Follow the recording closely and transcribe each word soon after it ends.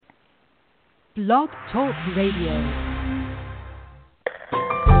Blog Talk Radio.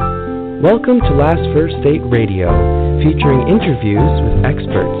 Welcome to Last First Date Radio, featuring interviews with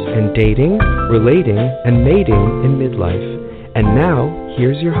experts in dating, relating, and mating in midlife. And now,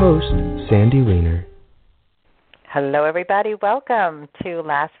 here's your host, Sandy Weiner. Hello, everybody. Welcome to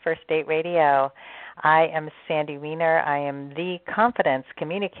Last First Date Radio. I am Sandy Weiner. I am the confidence,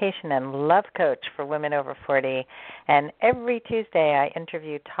 communication, and love coach for women over 40. And every Tuesday, I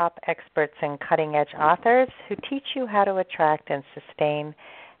interview top experts and cutting-edge authors who teach you how to attract and sustain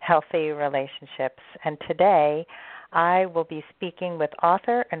healthy relationships. And today, I will be speaking with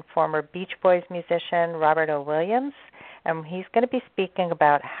author and former Beach Boys musician Robert O. Williams, and he's going to be speaking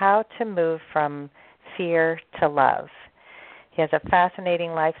about how to move from fear to love. He has a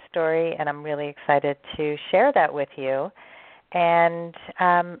fascinating life story, and I'm really excited to share that with you. And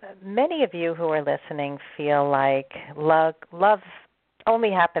many of you who are listening feel like love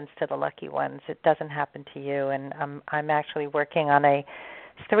only happens to the lucky ones. It doesn't happen to you. And I'm actually working on a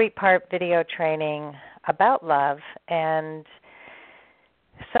 3-part video training about love, and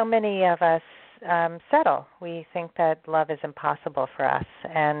so many of us settle. We think that love is impossible for us,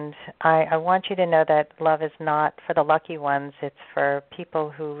 and I want you to know that love is not for the lucky ones. It's for people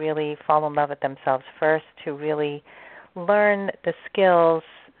who really fall in love with themselves first, who really learn the skills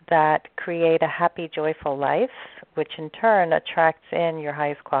that create a happy, joyful life, which in turn attracts in your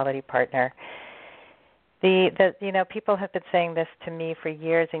highest quality partner. People have been saying this to me for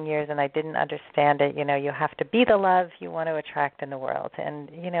years and years, and I didn't understand it. You have to be the love you want to attract in the world. And,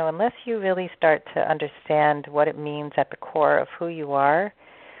 unless you really start to understand what it means at the core of who you are,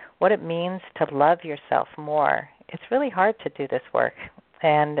 what it means to love yourself more, it's really hard to do this work.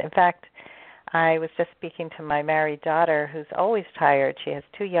 And, in fact, I was just speaking to my married daughter who's always tired. She has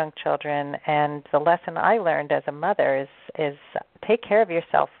 2 young children, and the lesson I learned as a mother is take care of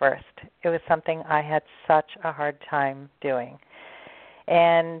yourself first. It was something I had such a hard time doing.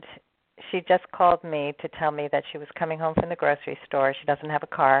 And she just called me to tell me that she was coming home from the grocery store. She doesn't have a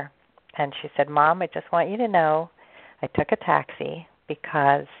car. And she said, "Mom, I just want you to know I took a taxi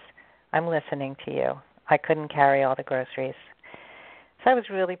because I'm listening to you. I couldn't carry all the groceries." So I was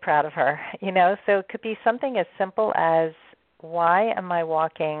really proud of her, So it could be something as simple as, why am I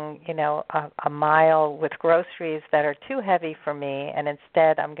walking, a mile with groceries that are too heavy for me, and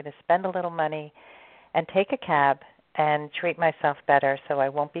instead I'm going to spend a little money and take a cab and treat myself better so I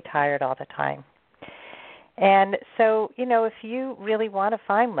won't be tired all the time. And so, if you really want to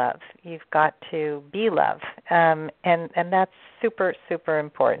find love, you've got to be love, and that's super, super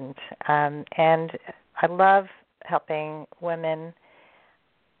important. And I love helping women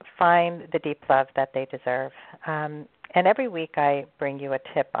find the deep love that they deserve. And every week I bring you a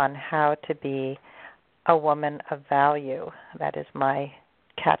tip on how to be a woman of value. That is my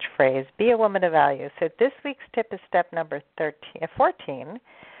catchphrase, be a woman of value. So this week's tip is step number 14,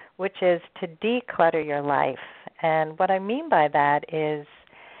 which is to declutter your life. And what I mean by that is,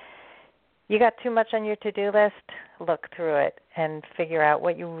 you got too much on your to-do list, look through it and figure out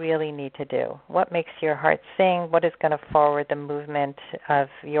what you really need to do. What makes your heart sing? What is going to forward the movement of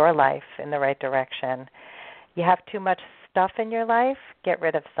your life in the right direction? You have too much stuff in your life, get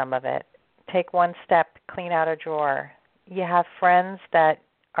rid of some of it. Take one step, clean out a drawer. You have friends that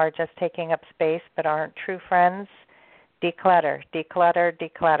are just taking up space but aren't true friends. Declutter, declutter,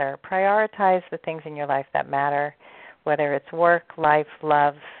 declutter. Prioritize the things in your life that matter, whether it's work, life,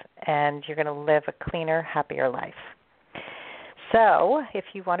 love, and you're going to live a cleaner, happier life. So if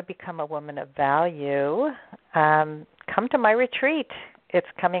you want to become a woman of value, come to my retreat. It's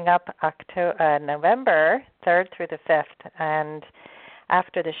coming up November 3rd through the 5th. And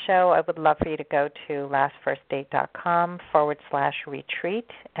after the show, I would love for you to go to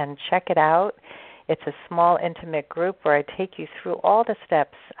lastfirstdate.com/retreat and check it out. It's a small, intimate group where I take you through all the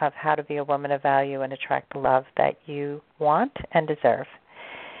steps of how to be a woman of value and attract the love that you want and deserve.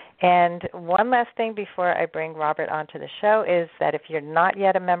 And one last thing before I bring Robert onto the show is that if you're not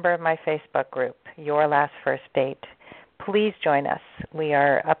yet a member of my Facebook group, Your Last First Date, please join us. We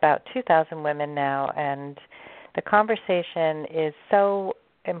are about 2,000 women now, and the conversation is so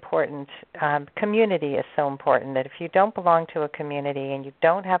important. Community is so important that if you don't belong to a community and you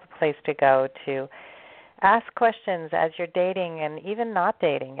don't have a place to go to ask questions as you're dating and even not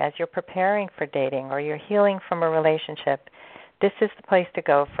dating, as you're preparing for dating or you're healing from a relationship, this is the place to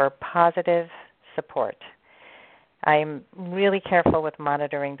go for positive support. I'm really careful with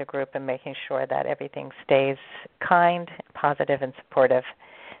monitoring the group and making sure that everything stays kind, positive, and supportive.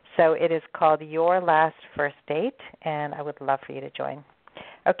 So it is called Your Last First Date, and I would love for you to join.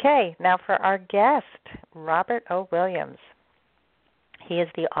 Okay, now for our guest, Robert O. Williams. He is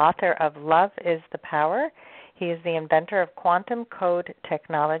the author of Love is the Power. He is the inventor of quantum code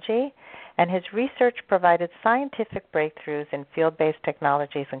technology, and his research provided scientific breakthroughs in field-based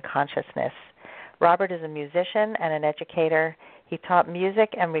technologies and consciousness. Robert is a musician and an educator. He taught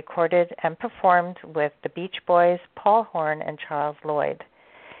music and recorded and performed with the Beach Boys, Paul Horn, and Charles Lloyd.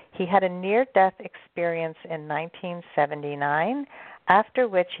 He had a near-death experience in 1979, after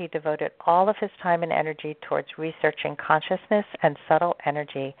which he devoted all of his time and energy towards researching consciousness and subtle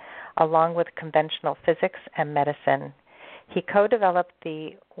energy, along with conventional physics and medicine. He co-developed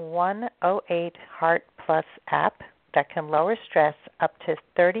the 108 Heart Plus app that can lower stress up to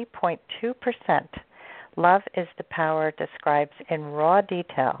 30.2%. Love is the Power describes in raw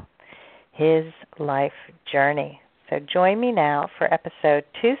detail his life journey. So join me now for episode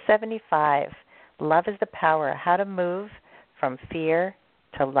 275, Love is the Power, How to Move from Fear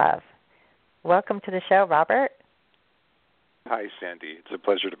to Love. Welcome to the show, Robert. Hi, Sandy. It's a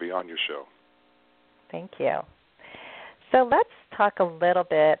pleasure to be on your show. Thank you. So let's talk a little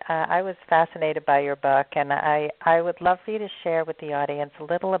bit. I was fascinated by your book, and I would love for you to share with the audience a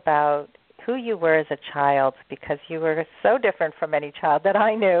little about who you were as a child, because you were so different from any child that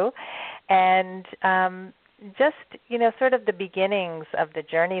I knew, and just, sort of the beginnings of the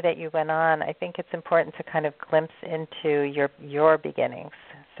journey that you went on. I think it's important to kind of glimpse into your beginnings.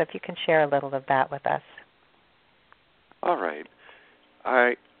 So if you can share a little of that with us. All right.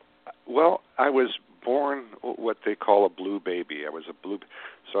 I was born what they call a blue baby.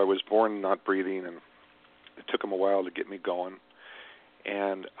 So I was born not breathing, and it took them a while to get me going.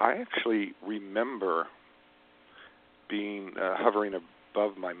 And I actually remember being hovering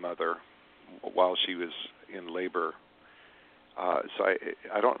above my mother while she was in labor. So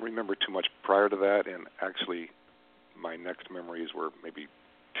I don't remember too much prior to that, and actually my next memories were maybe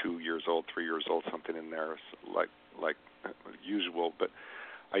 2 years old, 3 years old, something in there, like usual. But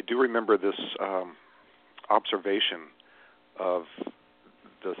I do remember this observation of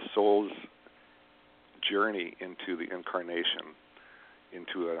the soul's journey into the incarnation,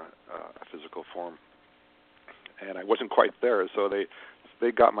 into a physical form. And I wasn't quite there, so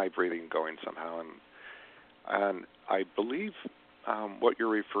they got my breathing going somehow. And I believe what you're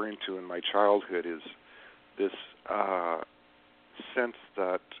referring to in my childhood is this sense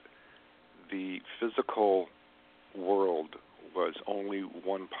that the physical world was only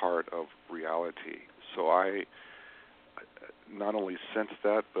one part of reality. So I not only sensed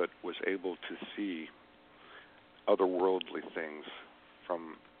that, but was able to see otherworldly things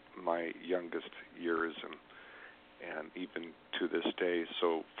from my youngest years and even to this day.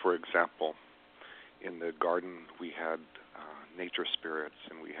 So, for example, in the garden we had nature spirits,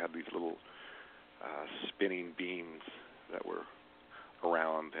 and we had these little spinning beans that were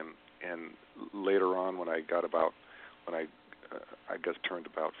around. And later on, when I turned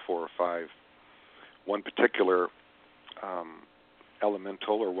about 4 or 5, one particular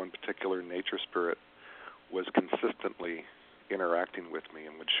elemental or one particular nature spirit was consistently interacting with me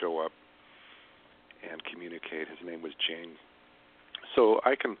and would show up and communicate. His name was Jane. So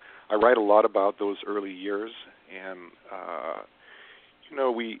I write a lot about those early years, and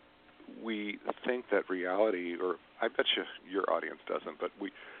we think that reality, or I bet you your audience doesn't, but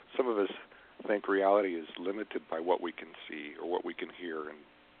some of us think reality is limited by what we can see or what we can hear and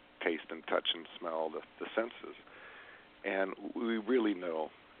taste and touch and smell, the senses. And we really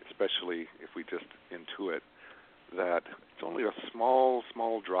know, especially if we just intuit, that it's only a small,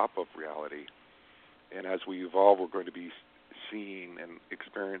 small drop of reality. And as we evolve, we're going to be seeing and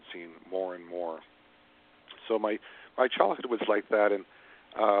experiencing more and more. So my childhood was like that, and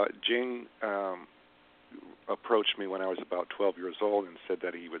Jing approached me when I was about 12 years old and said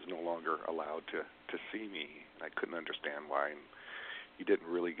that he was no longer allowed to see me. I couldn't understand why, and he didn't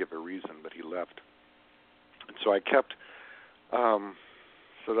really give a reason, but he left. And so I kept,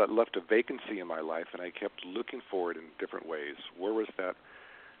 so that left a vacancy in my life, and I kept looking for it in different ways. Where was that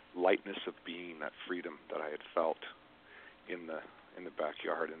lightness of being, that freedom that I had felt in the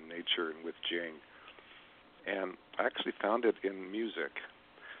backyard, in nature, and with Jing? And I actually found it in music.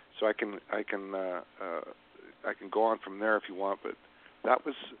 So I can go on from there if you want, but that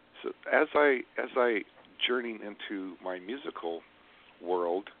was, so as I journeyed into my musical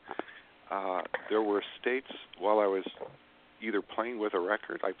world, there were states while I was either playing with a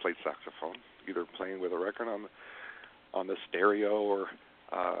record. I played saxophone, either playing with a record on the stereo or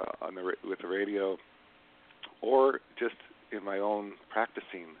with the radio, or just in my own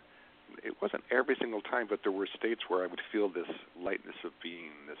practicing. It wasn't every single time, but there were states where I would feel this lightness of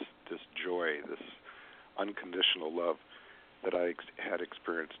being, this joy, this unconditional love that I had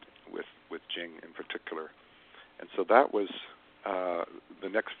experienced with Jing in particular. And so that was the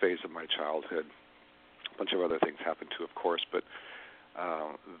next phase of my childhood, a bunch of other things happened too, of course, but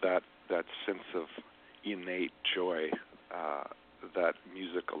that sense of innate joy that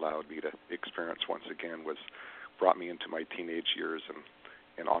music allowed me to experience once again brought me into my teenage years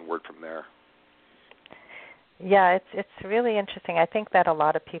and onward from there. Yeah, it's really interesting. I think that a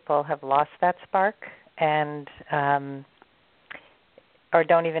lot of people have lost that spark and or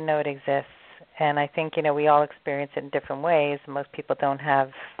don't even know it exists. And I think, we all experience it in different ways. Most people don't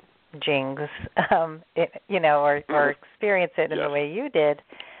have jings, or experience it in the way you did.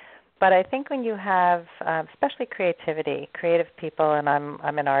 But I think when you have, especially creative people, and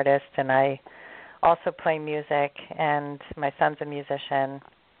I'm an artist, and I also play music, and my son's a musician,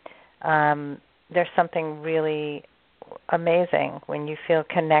 there's something really amazing when you feel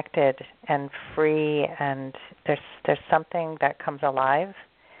connected and free, and there's something that comes alive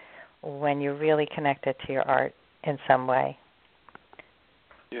when you're really connected to your art in some way.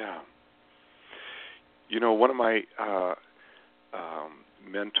 Yeah. One of my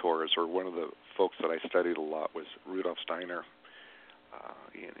mentors, or one of the folks that I studied a lot, was Rudolf Steiner.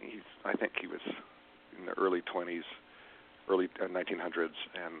 I think he was in the early 1900s,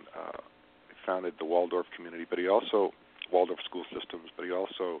 and founded the Waldorf community, Waldorf school systems, but he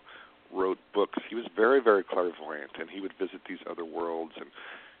also wrote books. He was very, very clairvoyant, and he would visit these other worlds and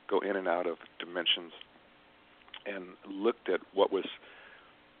go in and out of dimensions, and looked at what was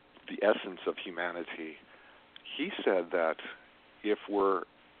the essence of humanity. He said that if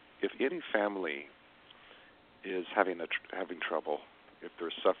any family is having trouble, if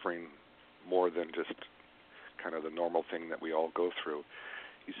they're suffering more than just kind of the normal thing that we all go through,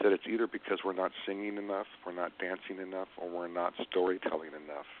 he said it's either because we're not singing enough, we're not dancing enough, or we're not storytelling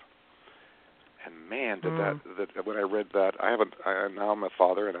enough. And man, that when I read that, now I'm a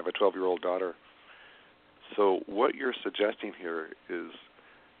father and I have a 12-year-old daughter. So what you're suggesting here is,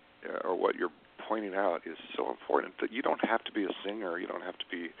 or what you're pointing out, is so important, that you don't have to be a singer, you don't have to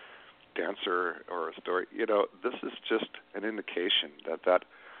be a dancer or a story. This is just an indication that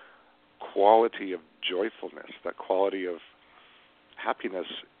quality of joyfulness, that quality of happiness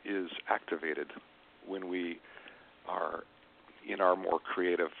is activated when we are in our more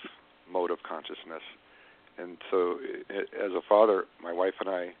creative mode of consciousness. And so as a father, my wife and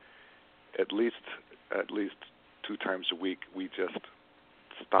I, at least 2 times a week, we just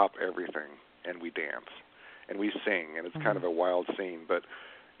stop everything and we dance and we sing, and it's kind of a wild scene, but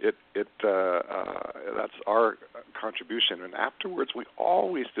that's our contribution. And afterwards, we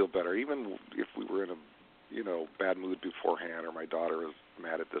always feel better, even if we were in a bad mood beforehand, or my daughter is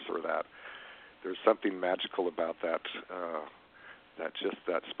mad at this or that. There's something magical about that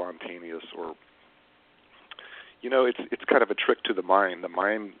spontaneous, or it's kind of a trick to the mind. The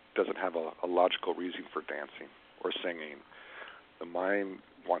mind doesn't have a logical reason for dancing or singing. The mind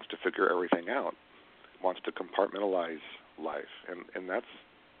wants to figure everything out. It wants to compartmentalize life, and that's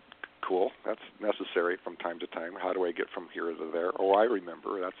cool. That's necessary from time to time. How do I get from here to there? Oh, I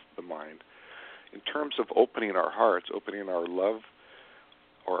remember. That's the mind. In terms of opening our hearts, opening our love,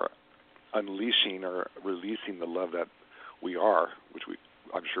 or unleashing or releasing the love that we are, which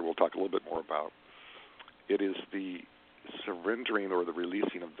I'm sure we'll talk a little bit more about, it is the surrendering or the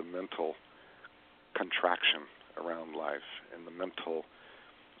releasing of the mental contraction around life and the mental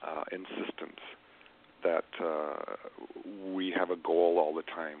insistence that we have a goal all the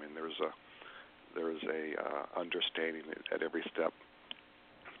time, and there's a understanding at every step.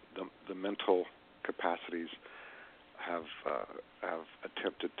 The mental capacities have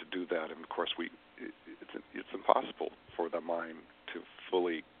attempted to do that, and of course it's impossible for the mind to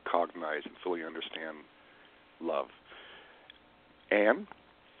fully cognize and fully understand love. And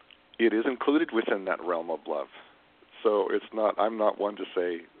it is included within that realm of love. So I'm not one to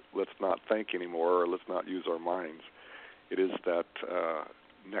say let's not think anymore, or let's not use our minds. It is that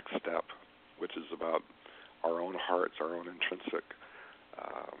next step, which is about our own hearts, our own intrinsic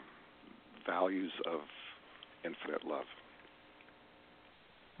values of infinite love.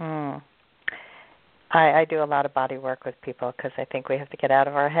 I do a lot of body work with people, because I think we have to get out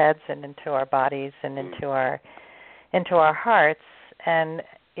of our heads and into our bodies and into our hearts. And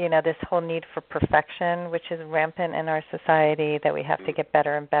this whole need for perfection, which is rampant in our society, that we have to get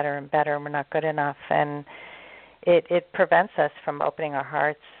better and better and better, and we're not good enough, and it prevents us from opening our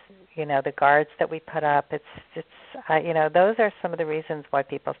hearts. The guards that we put up, those are some of the reasons why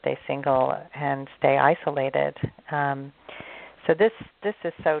people stay single and stay isolated. So this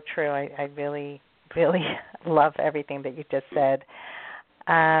is so true. I really, really love everything that you just said.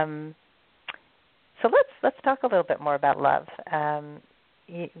 So let's talk a little bit more about love.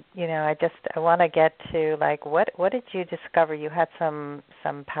 I want to get to like what did you discover? You had some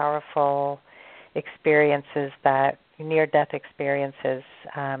powerful experiences, that near-death experiences,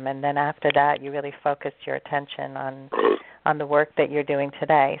 and then after that, you really focused your attention on the work that you're doing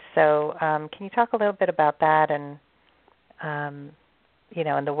today. So, can you talk a little bit about that and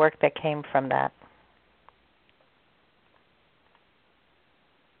and the work that came from that?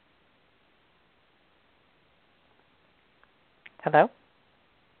 Hello?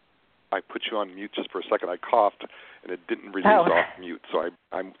 I put you on mute just for a second. I coughed, and it didn't release off mute, so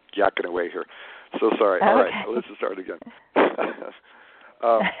I'm yakking away here. So sorry. Okay. All right, let's start again.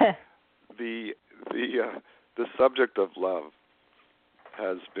 The subject of love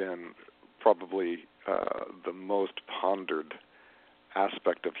has been probably the most pondered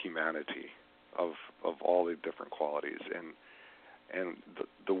aspect of humanity, of all the different qualities, and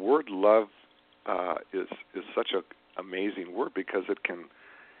the word love is such an amazing word because it can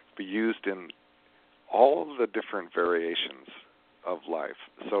be used in all the different variations of life.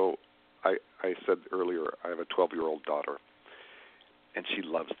 So I said earlier, I have a 12-year-old daughter, and she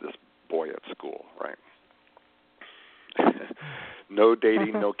loves this boy at school, right? No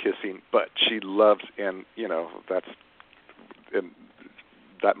dating, no kissing, but she loves, and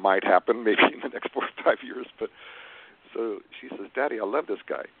that might happen maybe in the next 4 or 5 years. But so she says, "Daddy, I love this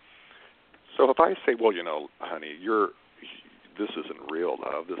guy." So if I say, "Well, honey, this isn't real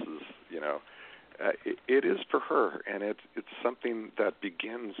love. This is, it is for her, and it's something that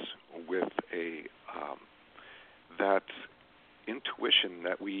begins with that intuition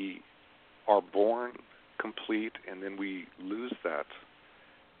that we are born complete, and then we lose that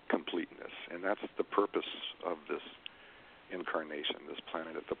completeness, and that's the purpose of this incarnation, this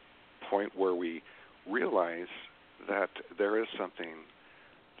planet, at the point where we realize that there is something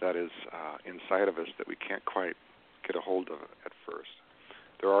that is inside of us that we can't quite get a hold of at first.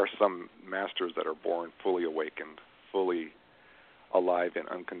 There are some masters that are born fully awakened, fully alive in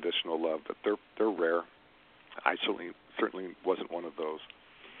unconditional love, but they're rare. I certainly wasn't one of those.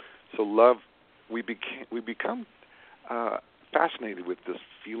 So love, we become fascinated with this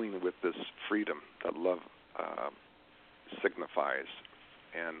feeling, with this freedom that love signifies,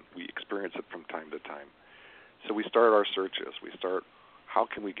 and we experience it from time to time. So we start our searches. We start, how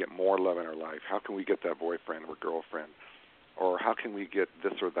can we get more love in our life? How can we get that boyfriend or girlfriend? Or how can we get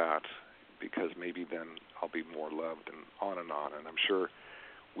this or that? Because maybe then I'll be more loved, and on and on. And I'm sure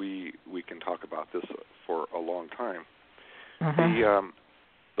we can talk about this for a long time. Mm-hmm.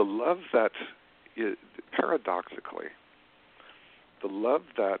 The love that is, paradoxically, the love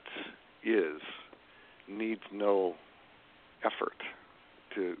that is needs no effort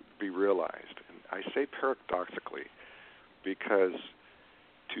to be realized. And I say paradoxically because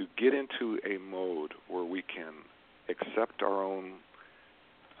to get into a mode where we can accept our own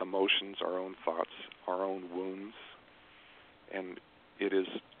emotions, our own thoughts, our own wounds, and it is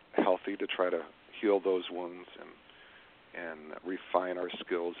healthy to try to heal those wounds and refine our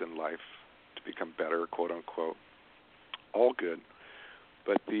skills in life to become better, quote unquote. All good.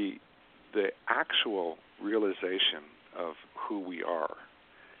 But the actual realization of who we are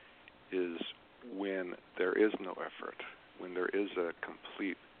is when there is no effort, when there is a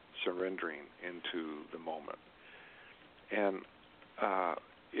complete surrendering into the moment. And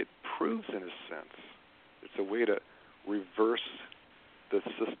it proves, in a sense, it's a way to reverse the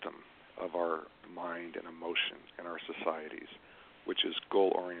system of our mind and emotion in our societies, which is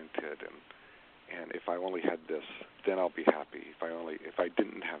goal-oriented, and if I only had this, then I'll be happy. If I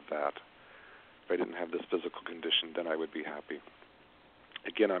didn't have that, if I didn't have this physical condition, then I would be happy.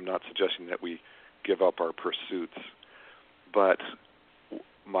 Again, I'm not suggesting that we give up our pursuits, but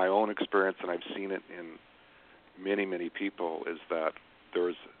my own experience, and I've seen it in many, many people, is that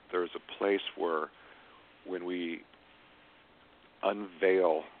there's a place where when we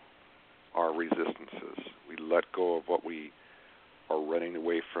unveil our resistances, we let go of what we are running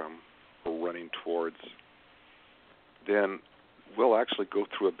away from or running towards, then we'll actually go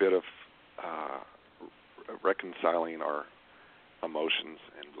through a bit of reconciling our emotions,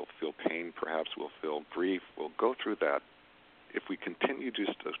 and we'll feel pain, perhaps we'll feel grief. We'll go through that. If we continue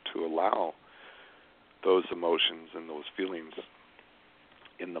just to allow those emotions and those feelings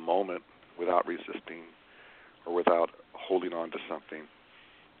in the moment without resisting or without holding on to something,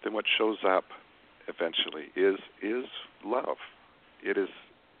 then what shows up eventually is love. It is,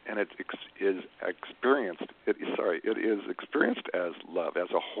 and it is experienced. It is experienced as love, as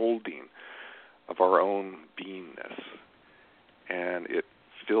a holding of our own beingness, and it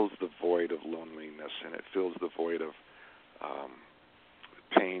fills the void of loneliness, and it fills the void of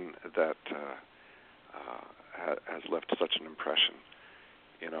pain that has left such an impression.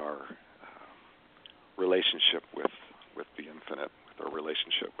 in our relationship with the infinite, with our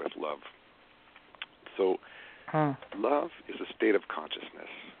relationship with love. So love is a state of consciousness.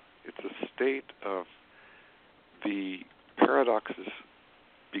 It's a state of the paradoxes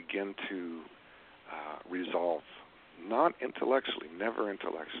begin to resolve, not intellectually, never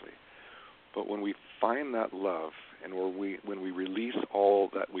intellectually, but when we find that love and when we release all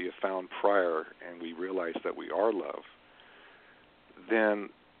that we have found prior and we realize that we are love, then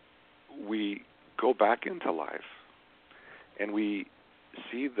we go back into life and we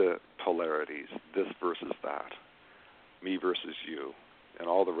see the polarities, this versus that, me versus you, and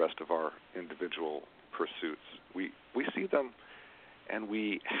all the rest of our individual pursuits. We see them, and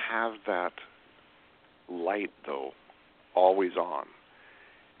we have that light, though, always on.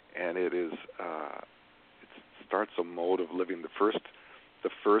 And it is it starts a mode of living. The first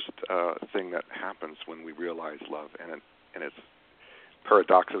thing that happens when we realize love, and it's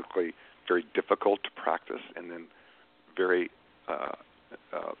paradoxically very difficult to practice, and then very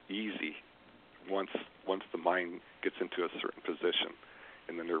easy once the mind gets into a certain position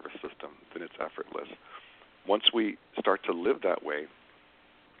in the nervous system, then it's effortless. Once we start to live that way,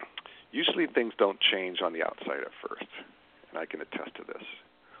 usually things don't change on the outside at first, and I can attest to this.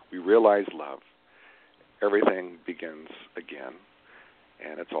 We realize love, everything begins again,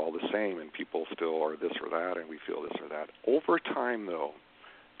 and it's all the same, and people still are this or that, and we feel this or that. Over time, though,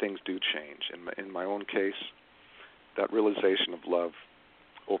 things do change. In my own case, that realization of love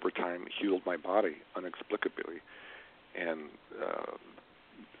over time healed my body inexplicably, and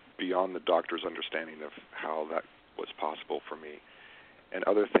beyond the doctor's understanding of how that was possible for me. And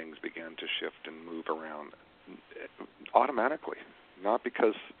other things began to shift and move around automatically, not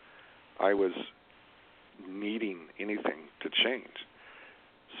because I was needing anything to change.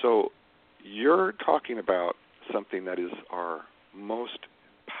 So you're talking about something that is our most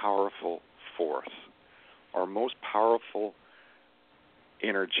powerful force, our most powerful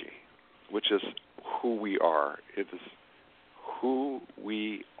energy, which is who we are. It is who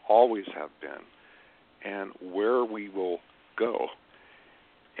we always have been and where we will go.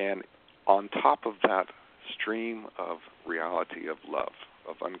 And on top of that stream of reality of love,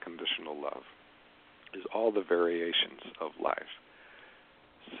 of unconditional love, is all the variations of life.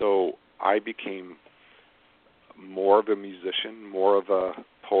 So I became more of a musician, more of a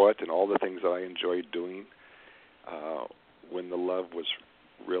poet, and all the things that I enjoyed doing when the love was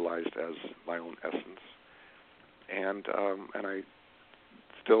realized as my own essence. And I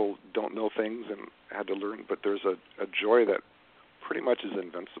still don't know things and had to learn, but there's a joy that pretty much is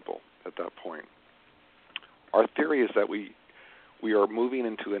invincible at that point. Our theory is that we are moving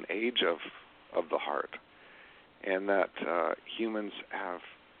into an age of the heart, and that humans have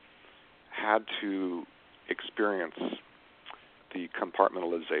had to experience the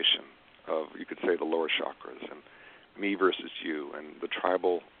compartmentalization of, you could say, the lower chakras, and me versus you, and the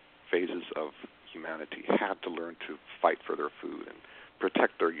tribal phases of humanity had to learn to fight for their food and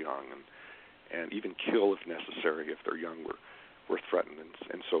protect their young, and even kill if necessary if their young were threatened,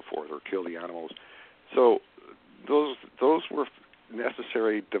 and so forth, or kill the animals. So those were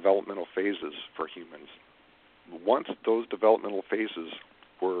necessary developmental phases for humans. Once those developmental phases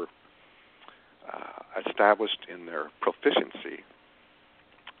were established in their proficiency,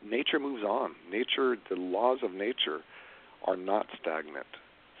 nature moves on. Nature, the laws of nature are not stagnant.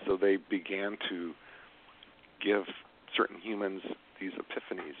 So they began to give certain humans these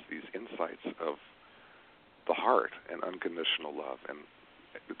epiphanies, these insights of the heart and unconditional love. And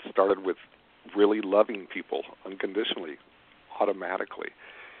it started with really loving people unconditionally, automatically.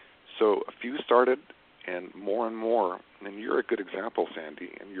 So a few started, and more, and you're a good example, Sandy,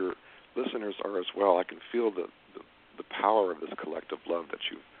 and your listeners are as well. I can feel the power of this collective love that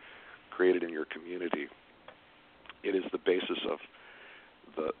you've created in your community. It is the basis of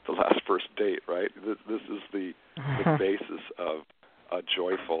the last first date, right? This is the basis of a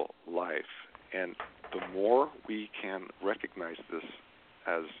joyful life. And the more we can recognize this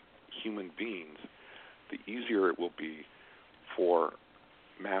as human beings, the easier it will be for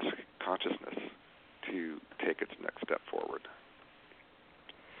mass consciousness to take its next step forward.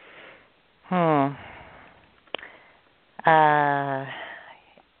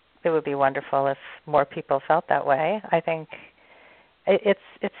 It would be wonderful if more people felt that way. I think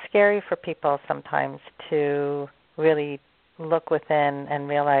it's scary for people sometimes to really look within and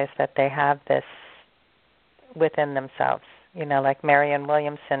realize that they have this within themselves. You know, like Marianne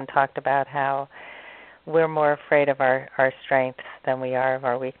Williamson talked about how we're more afraid of our strengths than we are of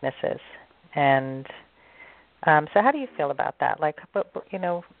our weaknesses. And so how do you feel about that? Like,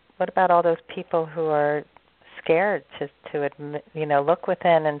 what about all those people who are scared to admit, look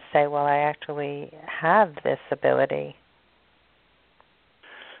within and say, well, I actually have this ability.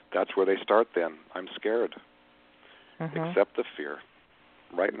 That's where they start then. I'm scared. Mm-hmm. Accept the fear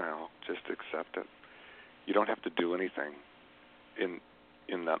right now. Just accept it. You don't have to do anything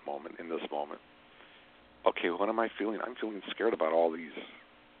in that moment, in this moment. Okay, what am I feeling? I'm feeling scared about all these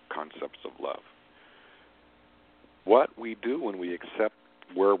concepts of love. What we do when we accept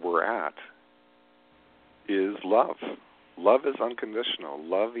where we're at is love. Love is unconditional.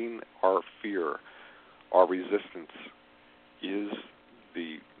 Loving our fear, our resistance, is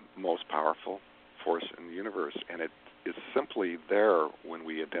the most powerful force in the universe, and it is simply there when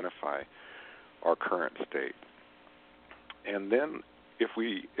we identify our current state. And then if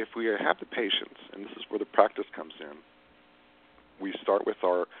we have the patience, and this is where the practice comes in, we start with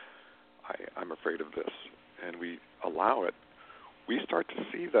our I'm afraid of this, and we allow it, we start to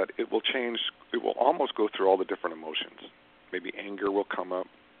see that it will change. It will almost go through all the different emotions. Maybe anger will come up.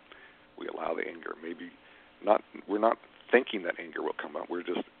 We allow the anger. Maybe not. We're not thinking that anger will come up. We're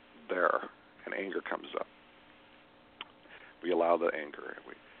just there, and anger comes up. We allow the anger.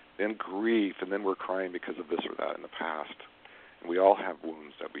 Then grief, and then we're crying because of this or that in the past. And we all have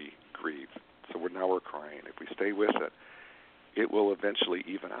wounds that we grieve. So now we're crying. If we stay with it, it will eventually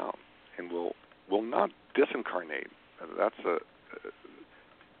even out, and we'll not disincarnate. That's a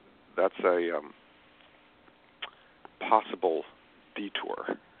possible detour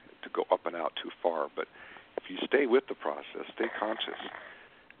to go up and out too far. But if you stay with the process, stay conscious,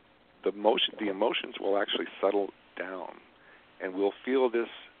 the emotions will actually settle down, and we'll feel this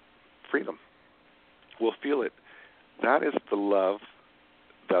freedom. We'll feel it. That is the love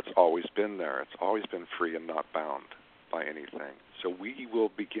that's always been there. It's always been free and not bound by anything. So we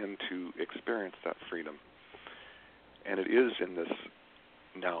will begin to experience that freedom. And it is in this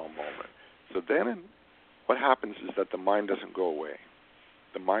now moment. So then what happens is that the mind doesn't go away.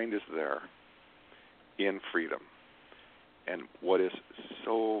 The mind is there in freedom. And what is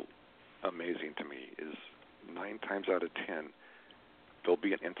so amazing to me is 9 times out of 10, there'll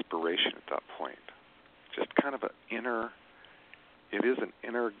be an inspiration at that point. Just kind of it is an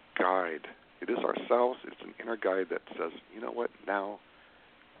inner guide. It is ourselves. It's an inner guide that says, you know what, now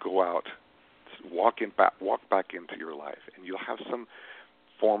go out, walk back into your life, and you'll have some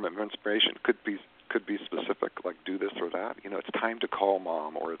form of inspiration. Could be specific, like do this or that. It's time to call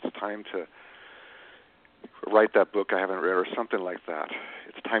mom, or it's time to write that book I haven't read, or something like that.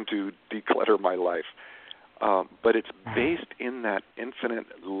 It's time to declutter my life. But it's based in that infinite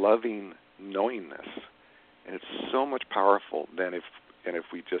loving knowingness, and it's so much powerful than if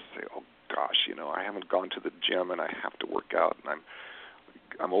we just say, oh gosh, I haven't gone to the gym and I have to work out, and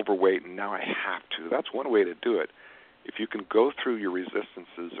I'm overweight and now I have to. That's one way to do it. If you can go through your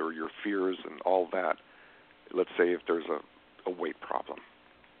resistances or your fears and all that, let's say if there's a weight problem,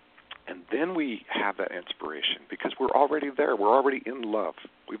 and then we have that inspiration because we're already there. We're already in love.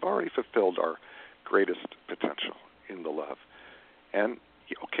 We've already fulfilled our greatest potential in the love. And,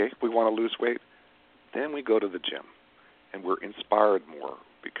 okay, we want to lose weight, then we go to the gym, and we're inspired more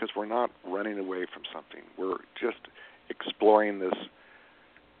because we're not running away from something. We're just exploring this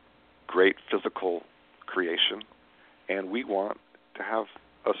great physical creation, and we want to have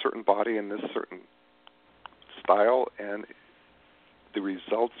a certain body in this certain style, and the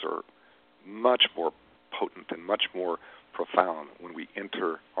results are much more potent and much more profound when we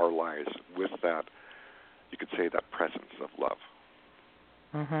enter our lives with that, you could say, that presence of love.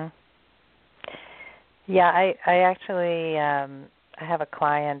 Mhm. Yeah, I actually I have a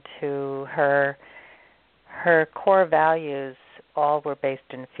client who her core values all were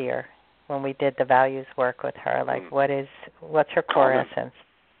based in fear. When we did the values work with her, like what's her core essence?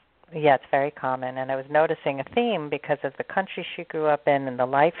 Yeah, it's very common. And I was noticing a theme because of the country she grew up in and the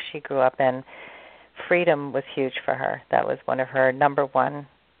life she grew up in. Freedom was huge for her. That was one of her number one.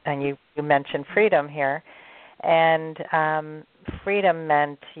 And you mentioned freedom here. And freedom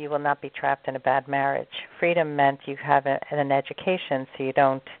meant you will not be trapped in a bad marriage. Freedom meant you have an education so you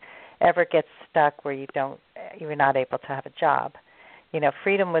don't ever get stuck where you're not able to have a job.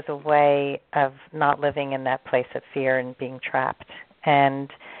 Freedom was a way of not living in that place of fear and being trapped. And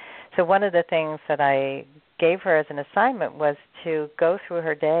so one of the things that I gave her as an assignment was to go through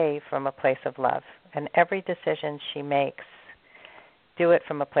her day from a place of love. And every decision she makes, do it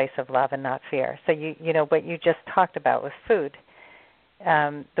from a place of love and not fear. So what you just talked about with food,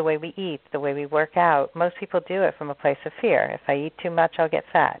 the way we eat, the way we work out, most people do it from a place of fear. If I eat too much, I'll get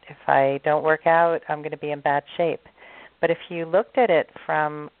fat. If I don't work out, I'm going to be in bad shape. But if you looked at it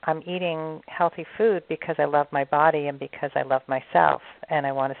from, I'm eating healthy food because I love my body and because I love myself and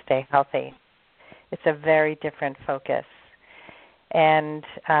I want to stay healthy, It's a very different focus. And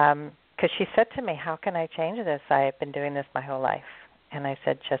because she said to me, how can I change this? I've been doing this my whole life. And I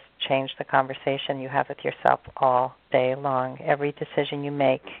said, just change the conversation you have with yourself all day long, every decision you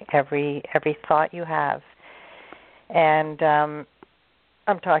make, every thought you have. And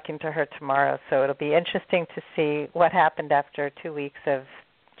I'm talking to her tomorrow, so it'll be interesting to see what happened after 2 weeks of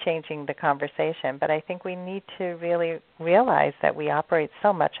changing the conversation. But I think we need to really realize that we operate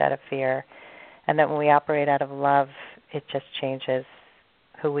so much out of fear, and that when we operate out of love, it just changes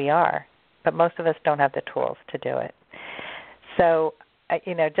who we are. But most of us don't have the tools to do it. So,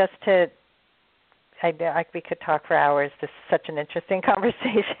 just to, we could talk for hours. This is such an interesting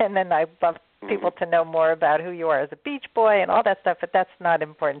conversation, and I'd love people to know more about who you are as a beach boy and all that stuff, but that's not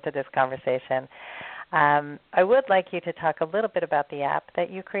important to this conversation. I would like you to talk a little bit about the app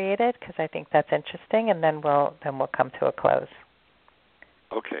that you created, because I think that's interesting, and then we'll come to a close.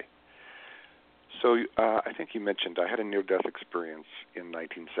 Okay. So I think you mentioned I had a near-death experience in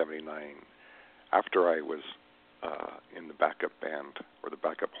 1979 after I was in the backup band or the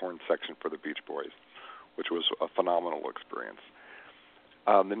backup horn section for the Beach Boys, which was a phenomenal experience.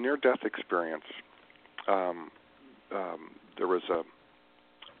 The near-death experience, there was a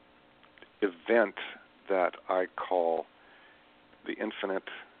event that I call the infinite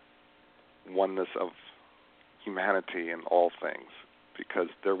oneness of humanity in all things, because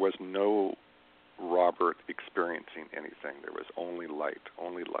there was no Robert experiencing anything. There was only light,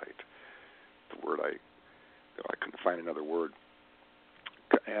 only light. The word I couldn't find another word.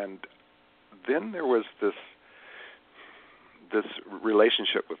 And then there was this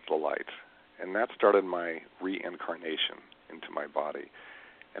relationship with the light, and that started my reincarnation into my body.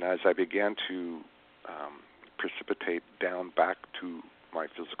 And as I began to precipitate down back to my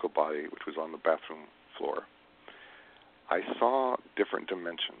physical body, which was on the bathroom floor, I saw different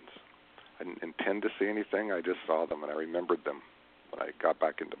dimensions. I didn't intend to see anything. I just saw them, and I remembered them when I got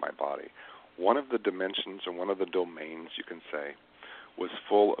back into my body. One of the dimensions, or one of the domains, you can say, was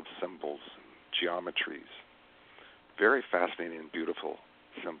full of symbols and geometries, very fascinating and beautiful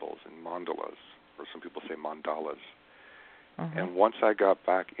symbols and mandalas, or some people say mandalas. Mm-hmm. And once I got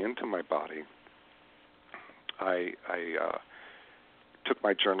back into my body, I took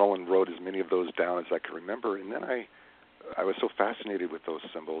my journal and wrote as many of those down as I could remember, and then I was so fascinated with those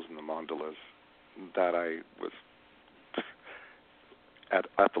symbols and the mandalas that I was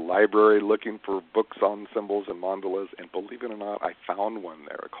at the library looking for books on symbols and mandalas, and believe it or not, I found one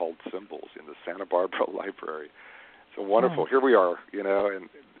there called Symbols in the Santa Barbara Library. So wonderful. Here we are, and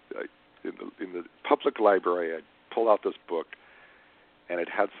in the public library, I pulled out this book, and it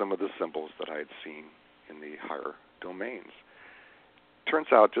had some of the symbols that I had seen in the higher domains. Turns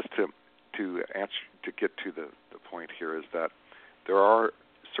out, just to get to the point here, is that there are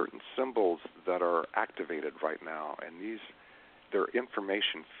certain symbols that are activated right now, and they're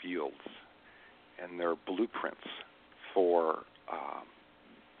information fields, and they're blueprints for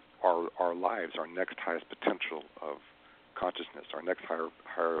our lives, our next highest potential of consciousness, our next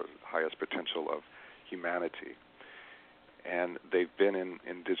highest potential of humanity. And they've been in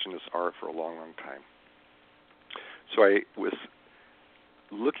indigenous art for a long, long time. So I was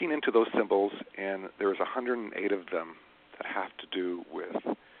looking into those symbols, and there's 108 of them that have to do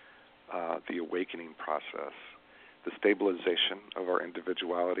with the awakening process, the stabilization of our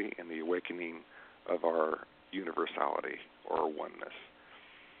individuality, and the awakening of our universality or oneness.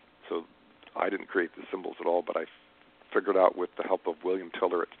 So I didn't create the symbols at all, but I figured out, with the help of William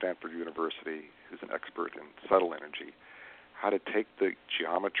Tiller at Stanford University, who's an expert in subtle energy, how to take the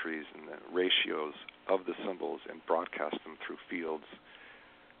geometries and the ratios of the symbols and broadcast them through fields,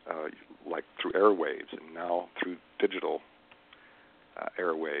 like through airwaves, and now through digital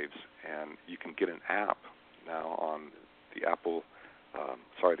airwaves. And you can get an app now on the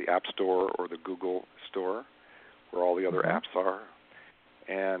the App Store or the Google Store, where all the other apps are.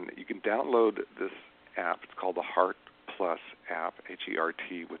 And you can download this app. It's called the Heart Plus app,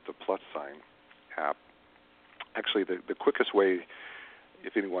 H-E-R-T with the plus sign app. Actually, the quickest way,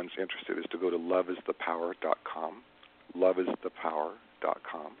 if anyone's interested, is to go to loveisthepower.com,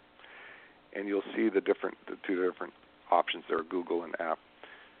 loveisthepower.com, and you'll see the two different options there, Google and app.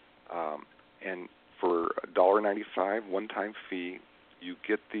 And for $1.95 one-time fee, you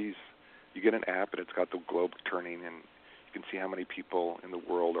get an app, and it's got the globe turning, and you can see how many people in the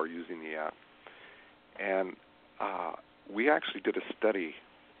world are using the app. And we actually did a study.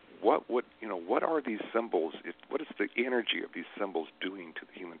 What are these symbols? What is the energy of these symbols doing to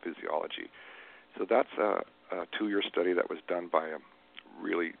the human physiology? So that's a 2-year study that was done by a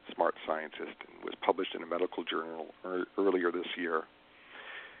really smart scientist and was published in a medical journal earlier this year.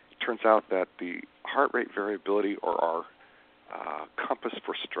 It turns out that the heart rate variability, or our compass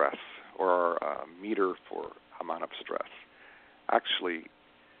for stress, or our meter for amount of stress, actually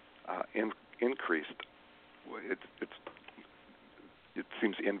increased. It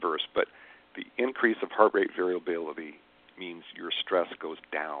seems inverse, but the increase of heart rate variability means your stress goes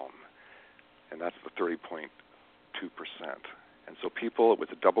down, and that's the 30.2%. And so people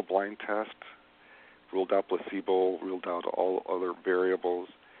with a double-blind test ruled out placebo, ruled out all other variables.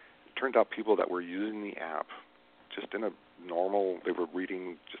 It turned out people that were using the app just in a normal, they were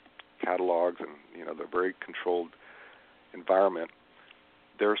reading just catalogs and, the very controlled environment,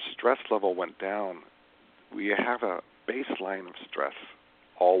 their stress level went down. We have a baseline of stress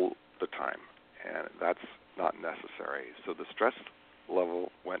all the time, and that's not necessary. So the stress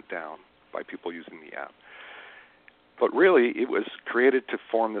level went down by people using the app. But really, it was created to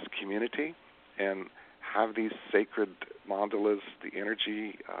form this community and have these sacred mandalas, the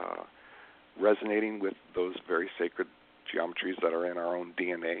energy resonating with those very sacred geometries that are in our own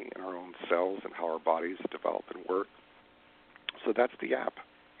DNA, in our own cells, and how our bodies develop and work. So that's the app.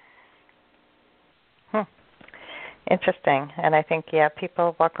 Interesting. And I think,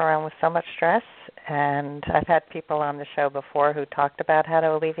 people walk around with so much stress, and I've had people on the show before who talked about how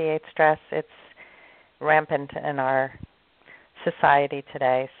to alleviate stress. It's rampant in our society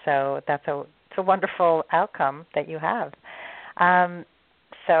today, so it's a wonderful outcome that you have.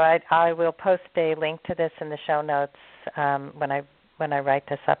 So I will post a link to this in the show notes when I write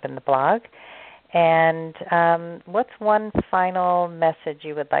this up in the blog. And what's one final message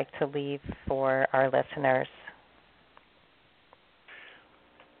you would like to leave for our listeners?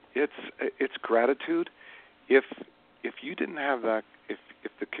 It's gratitude. If you didn't have that, if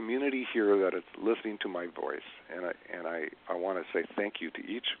the community here that is listening to my voice, and I want to say thank you to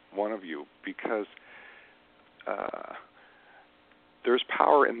each one of you, because there's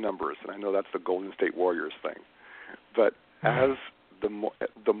power in numbers, and I know that's the Golden State Warriors thing. But as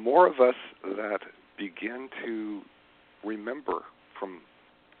the more of us that begin to remember from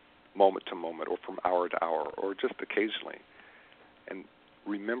moment to moment, or from hour to hour, or just occasionally, and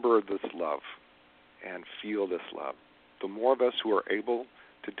remember this love and feel this love, the more of us who are able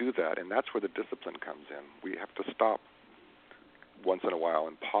to do that, and that's where the discipline comes in. We have to stop once in a while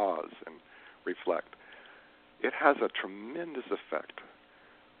and pause and reflect. It has a tremendous effect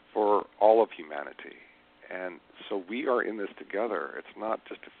for all of humanity. And so we are in this together. It's not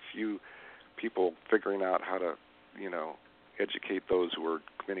just a few people figuring out how to, educate those who are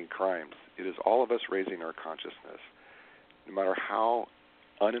committing crimes. It is all of us raising our consciousness. No matter how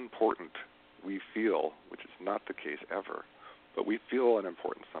unimportant we feel, which is not the case ever, but we feel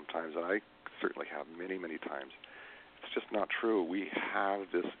unimportant sometimes, and I certainly have many, many times. It's just not true. We have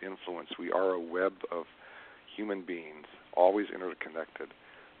this influence. We are a web of human beings, always interconnected.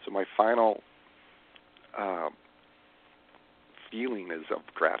 So my final feeling is of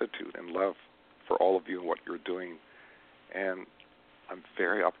gratitude and love for all of you and what you're doing. And I'm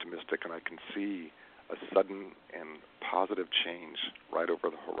very optimistic, and I can see a sudden and positive change right over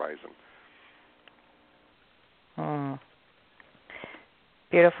the horizon.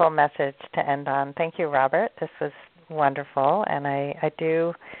 Beautiful message to end on. Thank you, Robert. This was wonderful, and I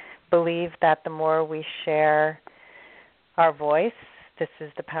do believe that the more we share our voice, this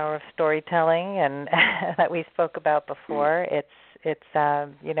is the power of storytelling, and that we spoke about before. It's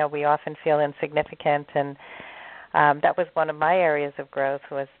we often feel insignificant, and that was one of my areas of growth,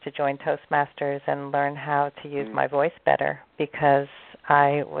 was to join Toastmasters and learn how to use my voice better, because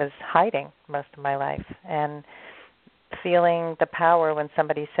I was hiding most of my life. And feeling the power when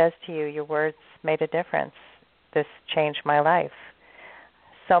somebody says to you, your words made a difference. This changed my life.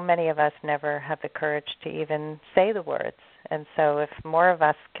 So many of us never have the courage to even say the words. And so if more of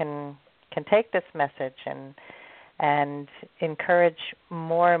us can take this message and encourage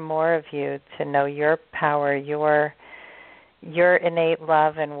more and more of you to know your power, your innate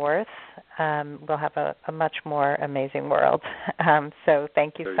love and worth, we'll have a much more amazing world. So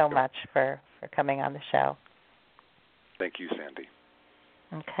thank you so much for coming on the show. Thank you, Sandy.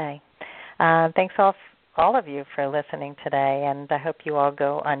 Okay. Thanks all of you for listening today, and I hope you all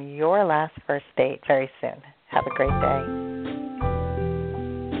go on your last first date very soon. Have a great day.